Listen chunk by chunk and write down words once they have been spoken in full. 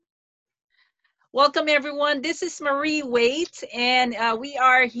Welcome, everyone. This is Marie Waite, and we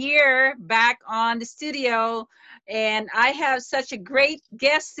are here back on the studio. And I have such a great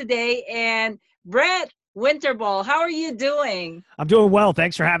guest today, and Brett Winterball. How are you doing? I'm doing well.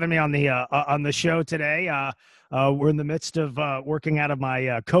 Thanks for having me on the show today. We're in the midst of working out of my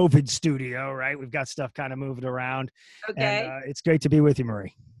COVID studio. Right, we've got stuff kind of moved around, and Okay. it's great to be with you,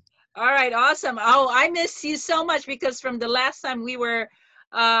 Marie. All right. Awesome. Oh, I miss you so much because from the last time we were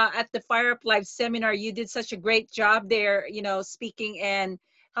at the Fire Up Live seminar, you did such a great job there, speaking and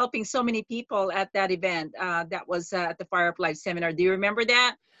helping so many people at that event. That was at the Fire Up Live seminar. Do you remember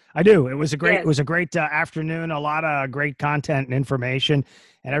that? I do. It Yes. was a great afternoon. A lot of great content and information,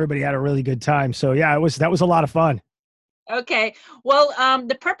 and everybody had a really good time. So yeah, it was that was a lot of fun. Okay. Well,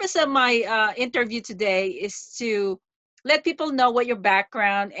 the purpose of my interview today is to let people know what your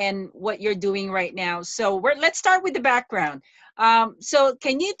background and what you're doing right now. So let's start with the background. So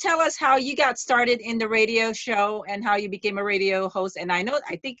can you tell us how you got started in the radio show and how you became a radio host? And I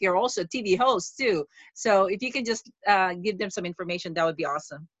think you're also a TV host too. So if you can just give them some information, that would be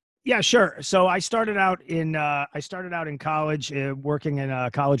awesome. Yeah, sure. So I started out in college, working in a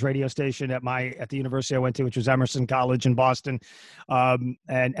college radio station at the university I went to, which was Emerson College in Boston,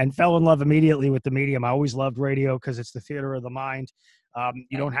 and fell in love immediately with the medium. I always loved radio because it's the theater of the mind.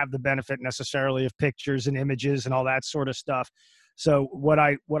 You Okay. don't have the benefit necessarily of pictures and images and all that sort of stuff. So what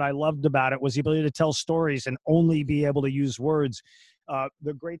I loved about it was the ability to tell stories and only be able to use words.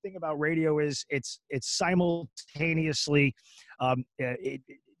 The great thing about radio is it's simultaneously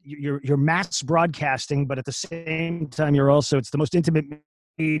you're mass broadcasting, but at the same time, it's the most intimate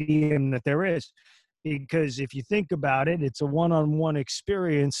medium that there is. Because if you think about it, it's a one-on-one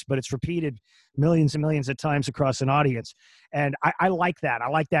experience, but it's repeated millions and millions of times across an audience. And I like that. I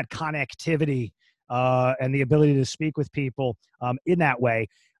like that connectivity and the ability to speak with people in that way.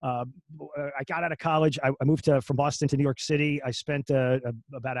 Uh, I got out of college. I moved from Boston to New York City. I spent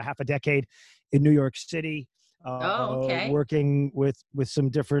about a half a decade in New York City, Oh, okay. working with some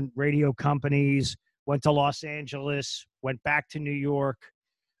different radio companies. Went to Los Angeles, went back to New York,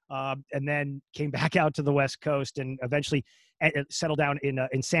 and then came back out to the West Coast, and eventually settled down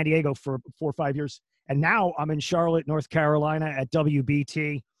in San Diego for 4 or 5 years. And now I'm in Charlotte, North Carolina, at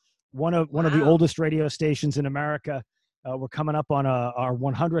WBT, one of the Wow. oldest radio stations in America. We're coming up on our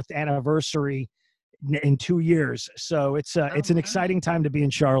 100th anniversary in 2 years, so Oh it's an my exciting time to be in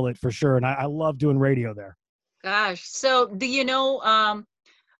Charlotte for sure, and I love doing radio there. gosh. So do you know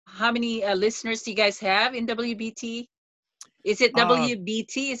how many listeners do you guys have in WBT? Is it Uh,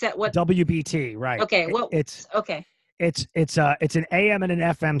 WBT? Is that what? WBT, right? Okay. What? Okay. It's an AM and an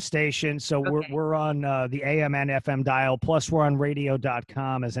FM station, so Okay. we're on the AM and FM dial. Plus, we're on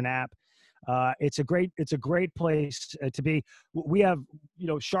radio.com as an app. It's a great place to be. We have,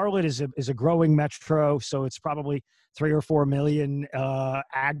 Charlotte is a growing metro, so it's probably 3 or 4 million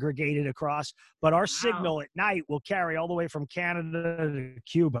aggregated across. But our Wow. signal at night will carry all the way from Canada to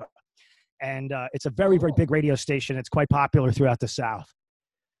Cuba, and it's a very, very Oh, big radio station. It's quite popular throughout the South.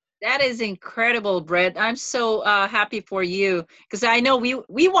 that is incredible, Brett. I'm so happy for you because I know we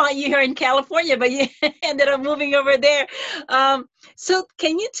want you here in California, but you ended up moving over there. So,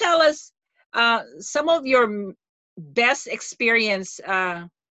 can you tell us some of your best experience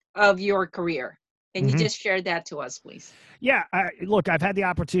of your career? Can you hmm just share that to us, please? Yeah, look, I've had the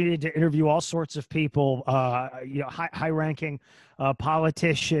opportunity to interview all sorts of people, high-ranking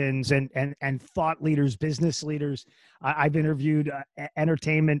politicians and thought leaders, business leaders. I've interviewed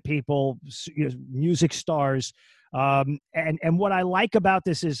entertainment people, music stars, and what I like about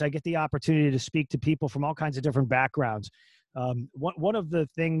this is I get the opportunity to speak to people from all kinds of different backgrounds. One of the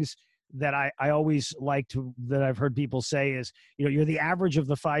things that I always like to that I've heard people say is, you're the average of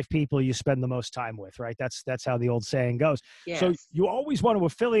the five people you spend the most time with, right? That's how the old saying goes. So Yes. you always want to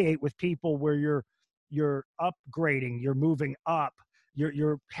affiliate with people where you're upgrading, you're moving up,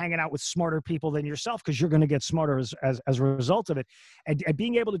 you're hanging out with smarter people than yourself because you're going to get smarter as a result of it. And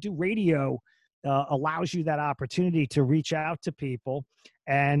being able to do radio allows you that opportunity to reach out to people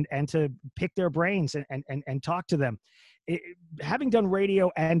and to pick their brains and talk to them. it, Having done radio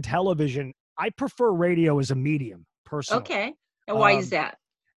and television, I prefer radio as a medium personally. Okay. And why is Um, that?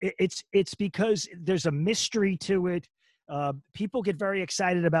 it's because there's a mystery to it. People get very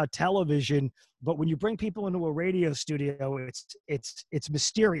excited about television, but when you bring people into a radio studio, it's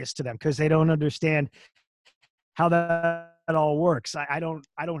mysterious to them because they don't understand how that all works.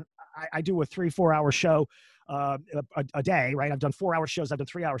 I do a 3 4 hour show a day, right? I've done 4-hour shows. I've done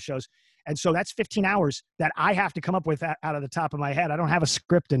 3-hour shows. And so that's 15 hours that I have to come up with out of the top of my head. I don't have a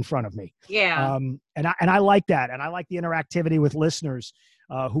script in front of me. Yeah. And I like that. And I like the interactivity with listeners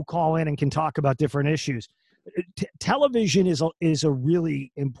who call in and can talk about different issues. Television is a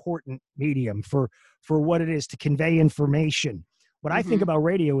really important medium for what it is to convey information. What I think about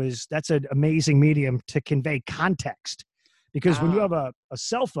radio is that's an amazing medium to convey context. Because when you have a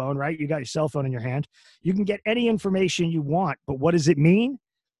cell phone, right, you got your cell phone in your hand, you can get any information you want, but what does it mean?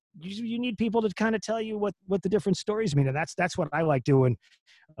 You need people to kind of tell you what the different stories mean. And that's what I like doing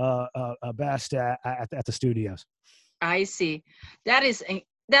best at the studios. I see. That is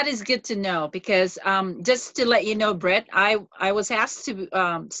good to know, because just to let you know, Brett, I was asked to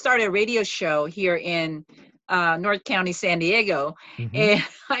start a radio show here in North County, San Diego, and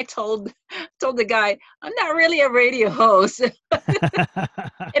I told the guy, I'm not really a radio host.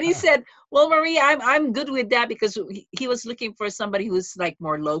 And he said, well, Marie, I'm good with that, because he was looking for somebody who's like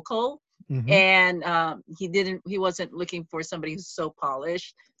more local. And he wasn't looking for somebody who's so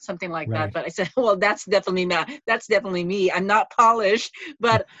polished, something like that. But I said, well, that's definitely me. I'm not polished,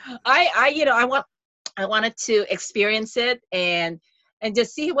 but I wanted to experience it and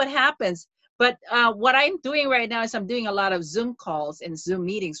just see what happens. But what I'm doing right now is I'm doing a lot of Zoom calls and Zoom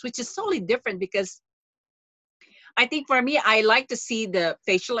meetings, which is totally different, because I think for me, I like to see the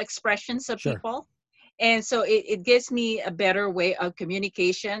facial expressions of people. And so it gives me a better way of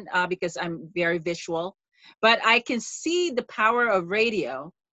communication because I'm very visual. But I can see the power of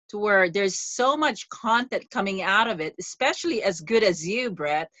radio, to where there's so much content coming out of it, especially as good as you,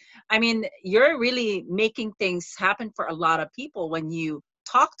 Brett. I mean, you're really making things happen for a lot of people when you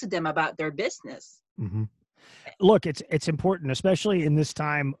talk to them about their business. Look, it's important, especially in this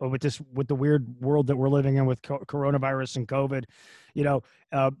time with the weird world that we're living in with coronavirus and COVID.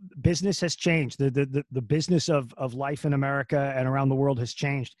 Business has changed. The business of life in America and around the world has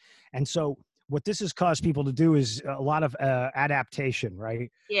changed. And so what this has caused people to do is a lot of adaptation,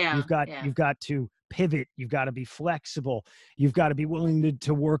 right? Yeah. You've got to pivot. You've got to be flexible. You've got to be willing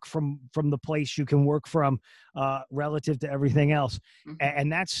to work from the place you can work from relative to everything else.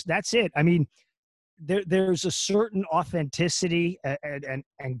 And that's it. I mean, there's a certain authenticity and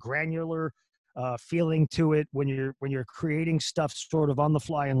granular feeling to it when you're creating stuff sort of on the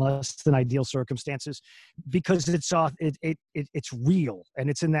fly in less than ideal circumstances, because it's real and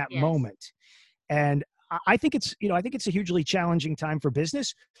it's in that moment. And I think it's a hugely challenging time for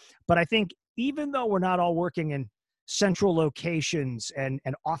business, but I think even though we're not all working in central locations and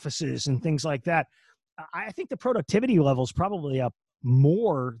offices and things like that, I think the productivity level is probably up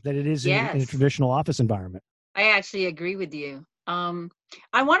more than it is in a traditional office environment. I actually agree with you.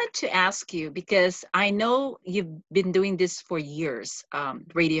 I wanted to ask you, because I know you've been doing this for years,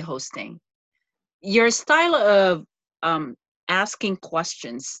 radio hosting. Your style of asking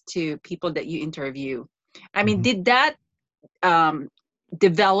questions to people that you interview, I mean, did that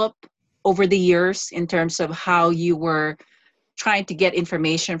develop over the years in terms of how you were trying to get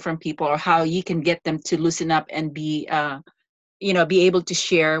information from people, or how you can get them to loosen up and be able to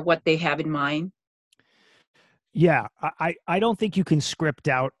share what they have in mind? Yeah, I don't think you can script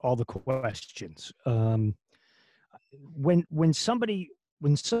out all the questions. When somebody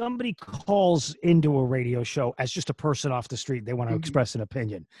calls into a radio show as just a person off the street, they want to express an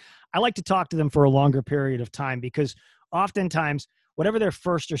opinion, I like to talk to them for a longer period of time, because oftentimes whatever their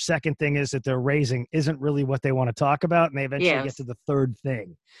first or second thing is that they're raising isn't really what they want to talk about, and they eventually get to the third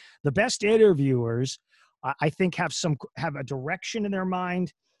thing. The best interviewers, I think, have a direction in their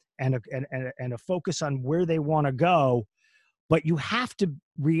mind and a focus on where they want to go, but you have to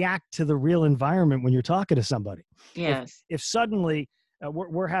react to the real environment when you're talking to somebody. Yes. If suddenly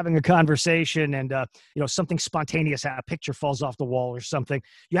we're having a conversation and something spontaneous, a picture falls off the wall or something,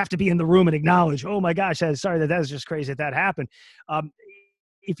 you have to be in the room and acknowledge, oh my gosh, sorry that was just crazy that happened.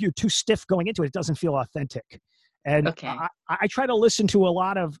 If you're too stiff going into it, it doesn't feel authentic. And I try to listen to a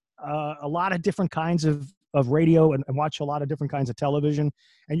lot of different kinds of radio and watch a lot of different kinds of television,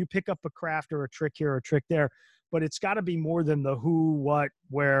 and you pick up a craft or a trick here or a trick there, but it's got to be more than the who, what,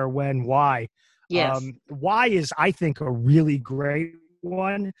 where, when, why. Yes. Why is, I think, a really great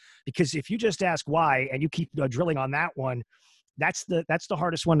one, because if you just ask why and you keep drilling on that one, that's the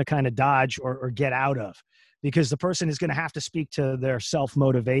hardest one to kind of dodge or get out of, because the person is going to have to speak to their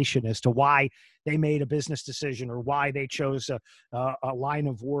self-motivation as to why they made a business decision or why they chose a line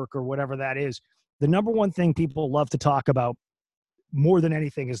of work or whatever that is. The number one thing people love to talk about more than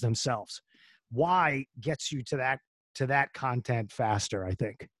anything is themselves. Why gets you to that content faster, I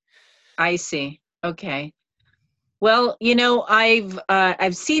think. I see. Okay. Well,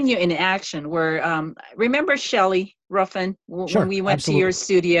 I've seen you in action. Where remember Shelley Ruffin when Sure, we went to your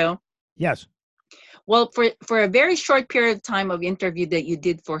absolutely. studio? Yes. Well, for a very short period of time of interview that you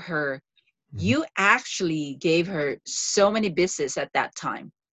did for her, Mhm. you actually gave her so many business at that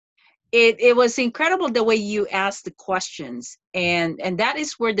time. It was incredible the way you asked the questions, and that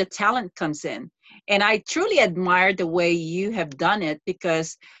is where the talent comes in. And I truly admire the way you have done it,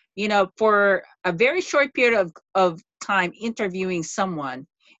 because for a very short period of time interviewing someone,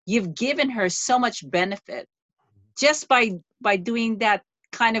 you've given her so much benefit just by doing that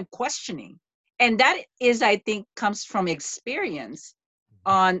kind of questioning. And that is, I think, comes from experience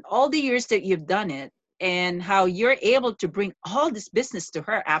on all the years that you've done it, and how you're able to bring all this business to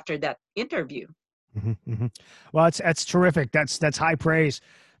her after that interview. Mhm, mhm. Well, that's terrific. That's high praise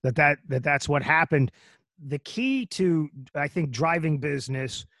that's what happened. The key to, I think, driving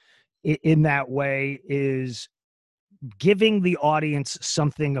business in that way is giving the audience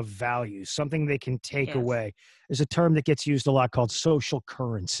something of value, something they can take Yes. away. There's a term that gets used a lot called social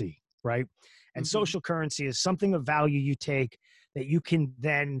currency, right? And Hmm. social currency is something of value you take that you can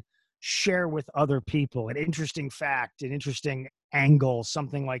then share with other people. An interesting fact, an interesting angle,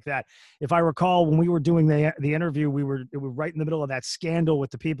 something like that. If I recall, when we were doing the interview, we were right in the middle of that scandal with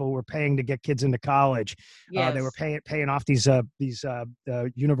the people who were paying to get kids into college. They were Yes. paying off these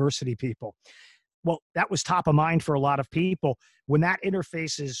university people. Well, that was top of mind for a lot of people. When that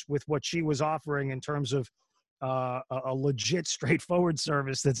interfaces with what she was offering in terms of a legit, straightforward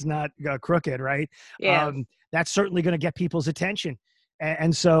service that's not crooked, right? Yes. That's certainly going to get people's attention.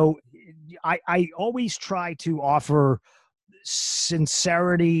 And so I always try to offer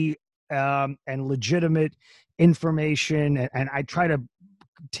sincerity and legitimate information, and I try to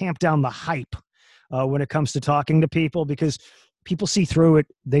tamp down the hype when it comes to talking to people, because people see through it.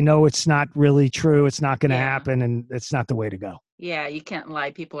 They know it's not really true. It's not going to Yeah. happen, and it's not the way to go. Yeah, you can't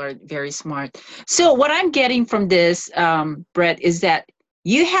lie. People are very smart. So what I'm getting from this, Brett, is that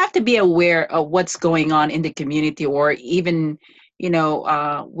you have to be aware of what's going on in the community, or even,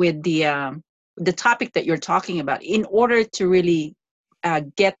 with the topic that you're talking about, in order to really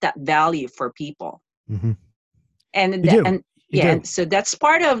get that value for people. Mm-hmm. And You do. and You yeah, do. and so that's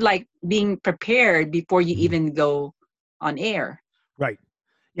part of like being prepared before you Mm-hmm. even go on air. Right.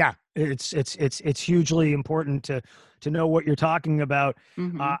 Yeah. It's hugely important to know what you're talking about.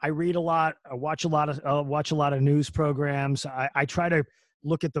 Hmm. I read a lot. I watch a lot of news programs. I try to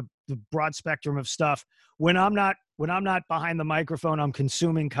look at the broad spectrum of stuff. When I'm not behind the microphone, I'm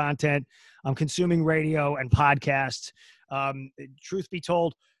consuming content. I'm consuming radio and podcasts. Truth be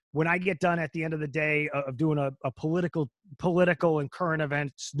told, when I get done at the end of the day of doing a political and current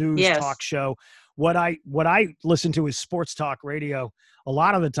events news talk Yes. show, what I listen to is sports talk radio a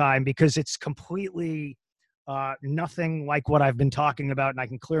lot of the time, because it's completely nothing like what I've been talking about, and I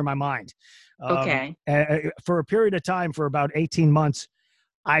can clear my mind. Okay. For a period of time, for about 18 months,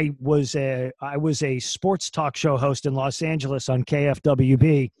 I was a sports talk show host in Los Angeles on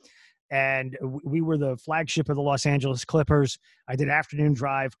KFWB, and we were the flagship of the Los Angeles Clippers. I did afternoon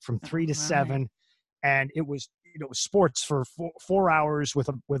drive from All 3 to right. 7, and it was sports for 4 hours with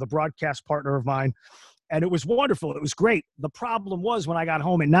a broadcast partner of mine, and it was wonderful. It was great. The problem was, when I got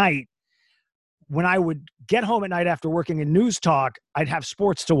home at night, when I would get home at night after working in news talk, I'd have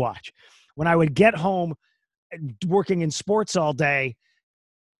sports to watch. When I would get home working in sports all day,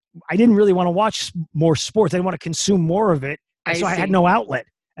 I didn't really want to watch more sports. I didn't want to consume more of it. And I so I had see. no outlet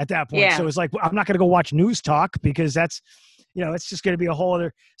at that point. So Yeah. it's like, well, I'm not going to go watch news talk, because it's just going to be a whole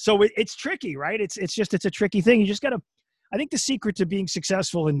other. So it's tricky, right? It's a tricky thing. You just got to, I think the secret to being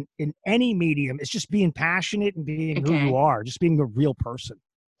successful in any medium is just being passionate and being who you Okay. are, just being a real person.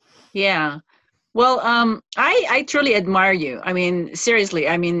 Yeah. Well, I truly admire you. I mean, seriously.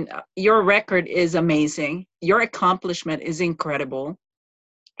 I mean, your record is amazing. Your accomplishment is incredible,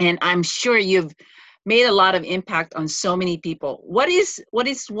 and I'm sure you've made a lot of impact on so many people. What is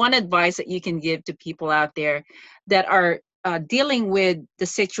one advice that you can give to people out there that are dealing with the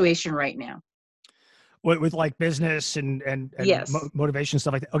situation right now? With like business and Yes. motivation,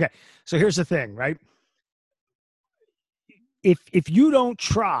 stuff like that. Okay. So here's the thing, right? If you don't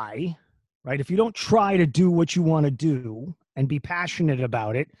try, right? If you don't try to do what you want to do and be passionate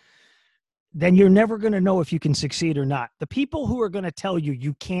about it, then you're never going to know if you can succeed or not. The people who are going to tell you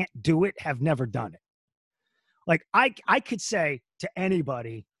you can't do it have never done it. Like I could say to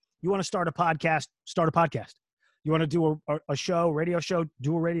anybody, you want to start a podcast, start a podcast. You want to do a show, radio show,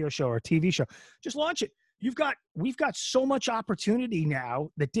 do a radio show or a TV show, just launch it. We've got so much opportunity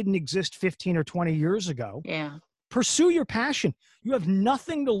now that didn't exist 15 or 20 years ago. Yeah. Pursue your passion. You have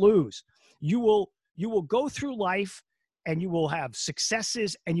nothing to lose. You will You will go through life and you will have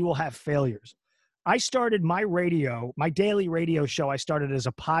successes and you will have failures. I started my daily radio show, I started as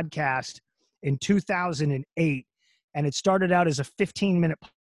a podcast in 2008, and it started out as a 15-minute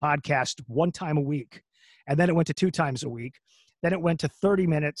podcast one time a week. And then it went to 2 times a week. Then it went to 30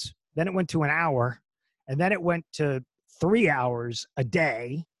 minutes. Then it went to an hour. And then it went to 3 hours a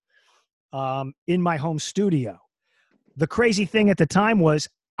day in my home studio. The crazy thing at the time was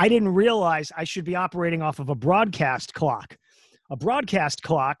I didn't realize I should be operating off of a broadcast clock. A broadcast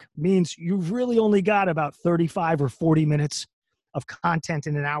clock means you've really only got about 35 or 40 minutes of content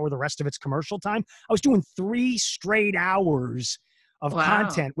in an hour. The rest of it's commercial time. I was doing 3 straight hours of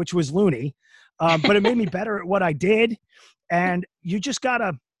content, which was loony, but it made me better at what I did. And you just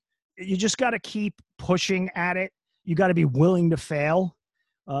gotta keep pushing at it. You got to be willing to fail,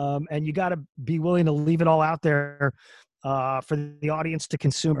 and you got to be willing to leave it all out there for the audience to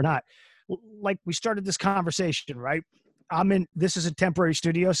consume or not. Like we started this conversation, right? This is a temporary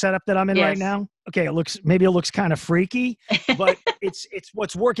studio setup that I'm in right now. Okay. Maybe it looks kind of freaky, but it's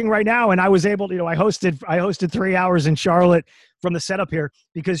what's working right now. And I was able to, I hosted 3 hours in Charlotte from the setup here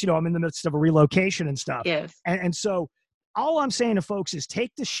because, I'm in the midst of a relocation and stuff. Yes. And so all I'm saying to folks is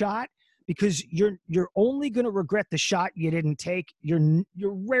take the shot, because you're only going to regret the shot you didn't take. You're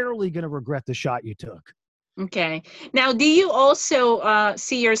rarely going to regret the shot you took. Okay. Now, do you also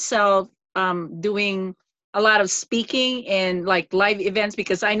see yourself doing a lot of speaking and like live events?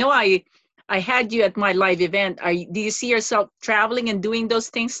 Because I know I had you at my live event. Do you see yourself traveling and doing those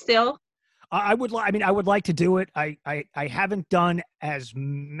things still? I would like to do it. I haven't done as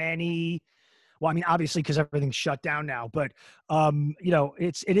many. Well, obviously because everything's shut down now, but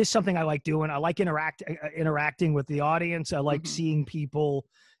it is something I like doing. I like interacting with the audience. I like seeing people,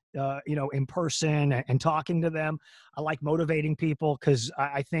 in person and talking to them. I like motivating people because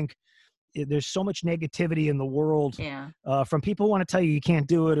I think there's so much negativity in the world from people who want to tell you can't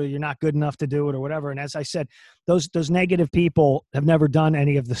do it or you're not good enough to do it or whatever. And as I said, those negative people have never done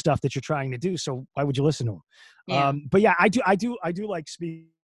any of the stuff that you're trying to do. So why would you listen to them? Yeah. But yeah, I do like speaking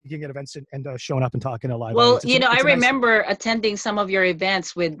at events and showing up and talking to live Well, audience. I remember attending some of your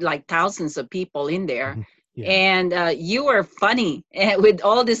events with like thousands of people in there. Yeah. And you were funny with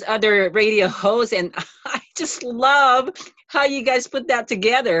all these other radio hosts, and I just love how you guys put that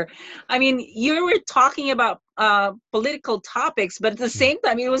together. You were talking about political topics, but at the same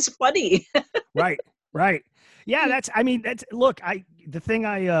time, it was funny. Right. Yeah, the thing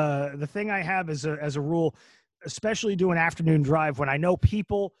I have as a rule, especially doing afternoon drive when I know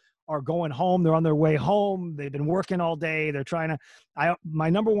people are going home, they're on their way home, they've been working all day, my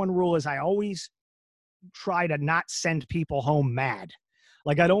number one rule is I always try to not send people home mad.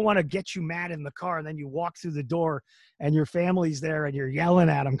 Like, I don't want to get you mad in the car and then you walk through the door and your family's there and you're yelling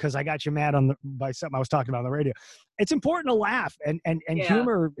at them because I got you mad by something I was talking about on the radio. It's important to laugh and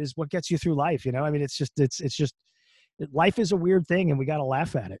humor is what gets you through life. It's just life is a weird thing and we got to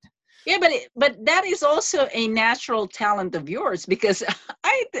laugh at it. Yeah, but that is also a natural talent of yours, because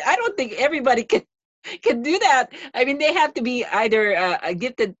I don't think everybody can do that. They have to be either a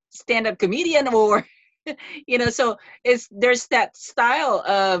gifted stand-up comedian or so there's that style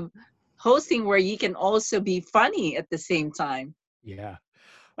of hosting where you can also be funny at the same time. Yeah.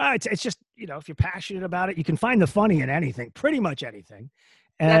 It's just, if you're passionate about it, you can find the funny in anything, pretty much anything.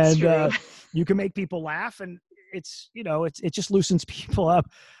 And that's true. You can make people laugh, and it just loosens people up.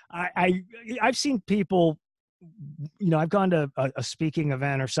 I've seen people, I've gone to a speaking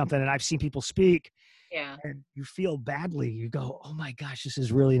event or something and I've seen people speak. Yeah. And you feel badly. You go, oh my gosh, this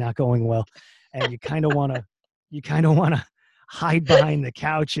is really not going well. And you kind of want to hide behind the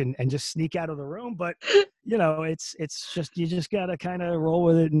couch and just sneak out of the room. But it's just, you just got to kind of roll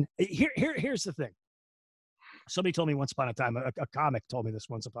with it. And here's the thing. Somebody told me once upon a time, a comic told me this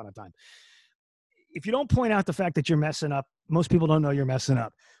once upon a time. If you don't point out the fact that you're messing up, most people don't know you're messing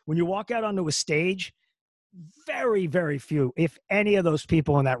up. When you walk out onto a stage, very, very few, if any of those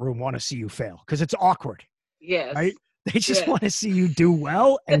people in that room want to see you fail, because it's awkward. Yes. Right? They just want to see you do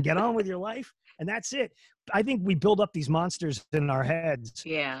well and get on with your life. And that's it. I think we build up these monsters in our heads.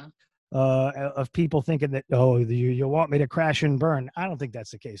 Yeah. Of people thinking that, you want me to crash and burn. I don't think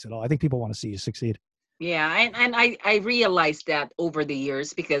that's the case at all. I think people want to see you succeed. Yeah, and I realized that over the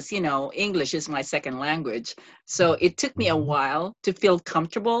years because, English is my second language. So it took me a while to feel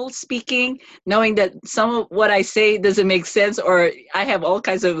comfortable speaking, knowing that some of what I say doesn't make sense or I have all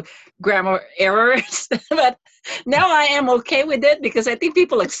kinds of grammar errors. But now I am okay with it because I think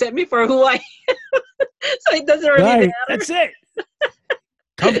people accept me for who I am. So it doesn't really matter. That's it.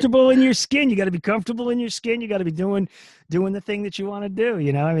 comfortable in your skin. You got to be comfortable in your skin. You got to be doing the thing that you want to do.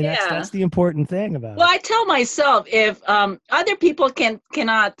 You know, I mean, Yeah. that's the important thing about Well, it. I tell myself if other people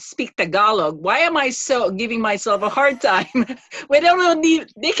cannot speak Tagalog, why am I so giving myself a hard time?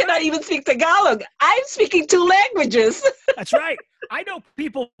 They cannot even speak Tagalog. I'm speaking two languages. That's right. I know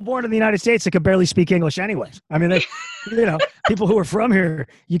people born in the United States that could barely speak English anyways. I mean, people who are from here,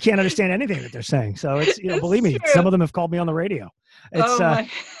 you can't understand anything that they're saying. So it's, believe It's me, true. some of them have called me on the radio. It's, Oh my.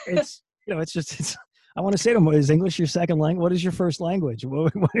 it's, I want to say to them, is English your second language? What is your first language?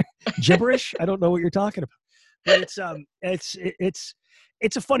 Gibberish? I don't know what you're talking about. But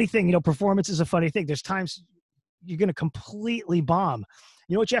it's a funny thing. Performance is a funny thing. There's times you're going to completely bomb.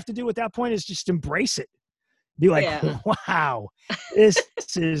 You know what you have to do at that point is just embrace it. Be like, Yeah. wow, this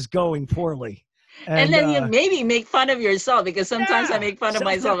is going poorly. And then you maybe make fun of yourself, because sometimes I make fun of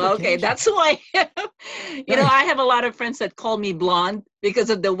myself. Okay, that's who I am. I have a lot of friends that call me blonde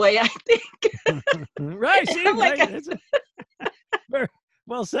because of the way I think. Right. See, right. Very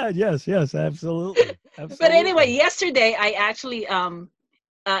well said. Yes, absolutely. But anyway, yesterday I actually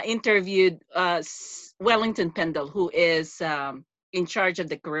interviewed Wellington Pendle, who is in charge of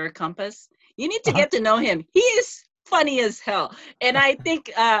the Career Compass. You need to get to know him. He is funny as hell. And I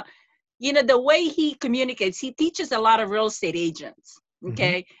think, the way he communicates, he teaches a lot of real estate agents.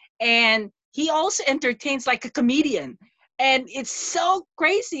 Okay. Mm-hmm. And he also entertains like a comedian. And it's so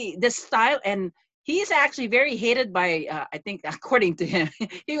crazy, the style. And he is actually very hated by, I think, according to him,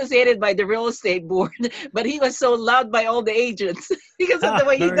 he was hated by the real estate board, but he was so loved by all the agents because of the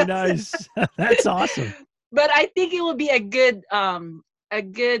way he does nice. That's awesome. But I think it will be a good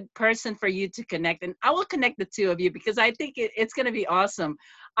person for you to connect. And I will connect the two of you because I think it's going to be awesome.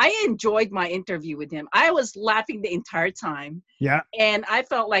 I enjoyed my interview with him. I was laughing the entire time. Yeah. And I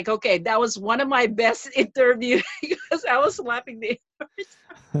felt like, okay, that was one of my best interviews because I was laughing the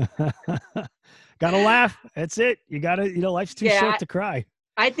entire time. Gotta laugh. That's it. You gotta, life's too short to cry.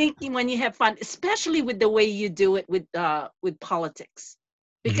 I think when you have fun, especially with the way you do it with politics,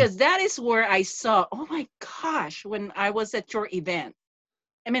 because that is where I saw, oh my gosh, when I was at your event.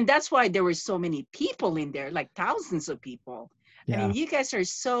 I mean, that's why there were so many people in there, like thousands of people. Yeah. I mean, you guys are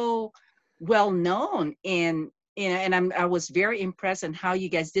so well known, and I was very impressed on how you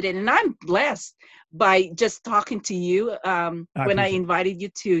guys did it. And I'm blessed by just talking to you when I invited you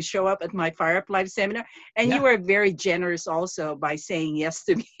to show up at my Fire Up Live seminar. And you were very generous also by saying yes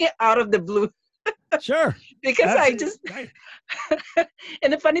to me out of the blue. Sure. Because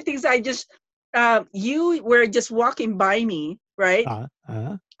and the funny thing is you were just walking by me, right?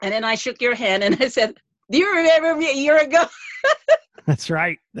 And then I shook your hand and I said, do you remember me a year ago? That's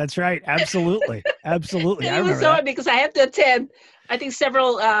right. Absolutely. Absolutely. It was so because I have to attend, I think,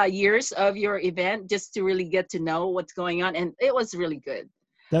 several years of your event just to really get to know what's going on. And it was really good.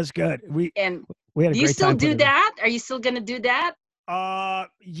 That's good. We had a do great you still time do that? Are you still going to do that?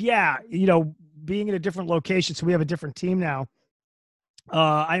 Yeah. Being in a different location. So we have a different team now.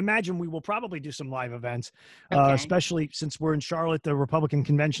 I imagine we will probably do some live events, especially since we're in Charlotte. The Republican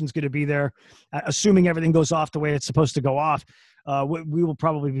convention is going to be there. Assuming everything goes off the way it's supposed to go off, we will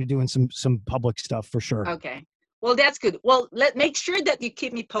probably be doing some public stuff for sure. Okay. Well, that's good. Well, make sure that you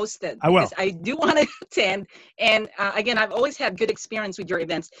keep me posted. I will. I do want to attend. And again, I've always had good experience with your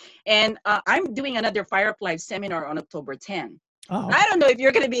events. And I'm doing another Fire Up Live seminar on October 10. Oh. I don't know if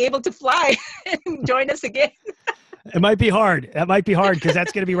you're going to be able to fly and join us again. It might be hard. That might be hard because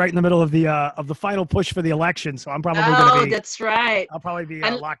that's going to be right in the middle of the final push for the election. So I'm probably going to be. Oh, that's right. I'll probably be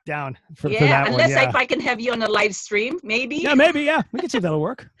locked down for that one. Unless if I can have you on a live stream, maybe. Yeah, maybe. Yeah, we can see if that'll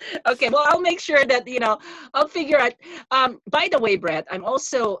work. Okay. Well, I'll make sure that I'll figure out. By the way, Brett, I'm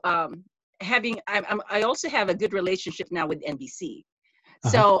also I also have a good relationship now with NBC.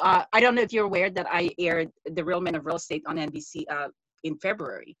 So I don't know if you're aware that I aired The Real Men of Real Estate on NBC in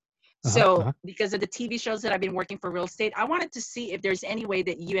February. So because of the TV shows that I've been working for real estate, I wanted to see if there's any way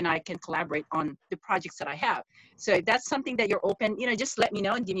that you and I can collaborate on the projects that I have. So if that's something that you're open, just let me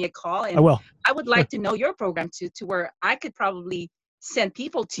know and give me a call. And I will. I would like to know your program to where I could probably send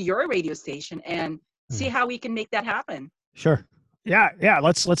people to your radio station and see how we can make that happen. Sure. Yeah.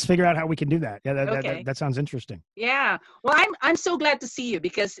 Let's figure out how we can do that. Yeah, that sounds interesting. Yeah. Well, I'm so glad to see you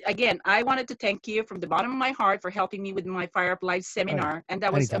because again, I wanted to thank you from the bottom of my heart for helping me with my Fire Up Live seminar, and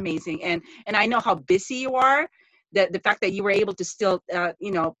that was amazing. And I know how busy you are. The fact that you were able to still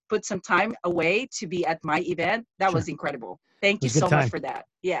put some time away to be at my event, that was incredible. Thank you so much for that.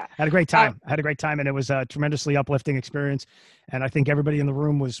 Yeah. I had a great time. And it was a tremendously uplifting experience. And I think everybody in the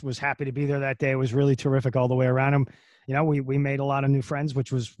room was happy to be there that day. It was really terrific all the way around. We made a lot of new friends,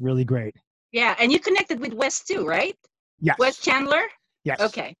 which was really great. Yeah. And you connected with Wes too, right? Yes. Wes Chandler? Yes.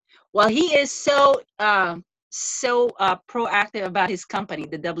 Okay. Well, he is so proactive about his company,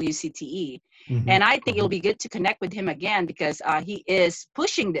 the WCTE, Hmm. and I think it'll Hmm. be good to connect with him again because he is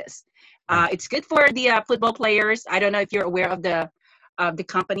pushing this. Right. It's good for the football players. I don't know if you're aware of the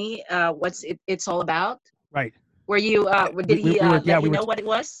company, what's it's all about. Right. Were you? Did he We were, yeah, let you know what it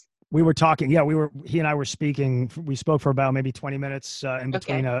was? we were talking. Yeah, he and I were speaking. We spoke for about maybe 20 minutes in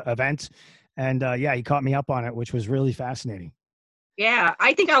between Okay. events. And yeah, he caught me up on it, which was really fascinating. Yeah,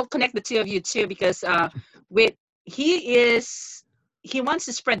 I think I'll connect the two of you too because with he is he wants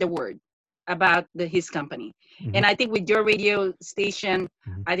to spread the word about his company, Hmm. and I think with your radio station,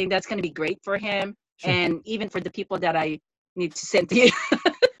 Hmm. I think that's going to be great for him, Sure. and even for the people that I need to send to you.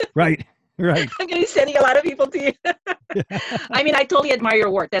 Right. Right. I'm going to be sending a lot of people to you. I mean, I totally admire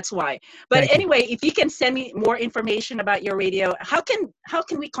your work. That's why. But Thank you. anyway, if you can send me more information about your radio, how can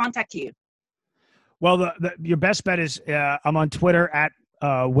we contact you? Well, your best bet is I'm on Twitter at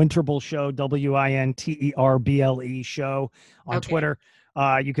Winterble Show, WINTERBLE Show on Okay. Twitter.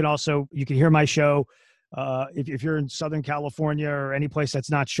 You can hear my show if you're in Southern California or any place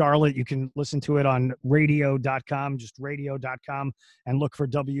that's not Charlotte. You can listen to it on radio.com, just radio.com, and look for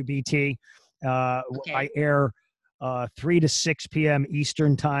WBT. I Okay. air 3 to 6 p.m.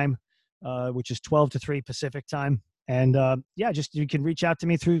 Eastern time, which is 12 to 3 Pacific time. And yeah, just you can reach out to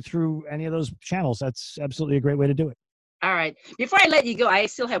me through any of those channels. That's absolutely a great way to do it. All right. Before I let you go, I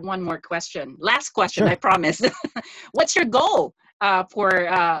still have one more question. Last question, I Sure. promise. What's your goal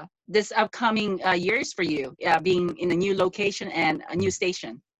for this upcoming years for you, being in a new location and a new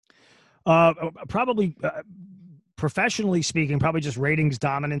station? Probably professionally speaking, probably just ratings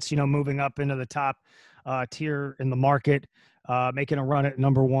dominance. Moving up into the top tier in the market, making a run at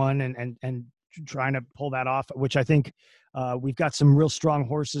number one, and trying to pull that off. Which I think we've got some real strong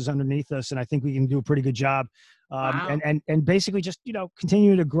horses underneath us, and I think we can do a pretty good job. Wow. And basically just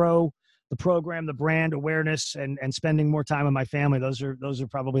continue to grow the program, the brand awareness, and spending more time with my family. Those are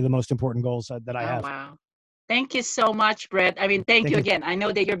probably the most important goals that I Oh, have. wow. Thank you so much, Brett. I mean, thank Thank you you. again. I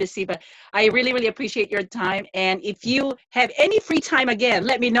know that you're busy, but I really, really appreciate your time. And if you have any free time again,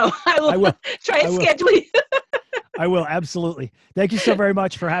 let me know. I will I will. try I and will. schedule you. I will, absolutely. Thank you so very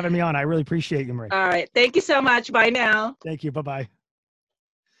much for having me on. I really appreciate you, Marie. All right. Thank you so much. Bye now. Thank you. Bye bye.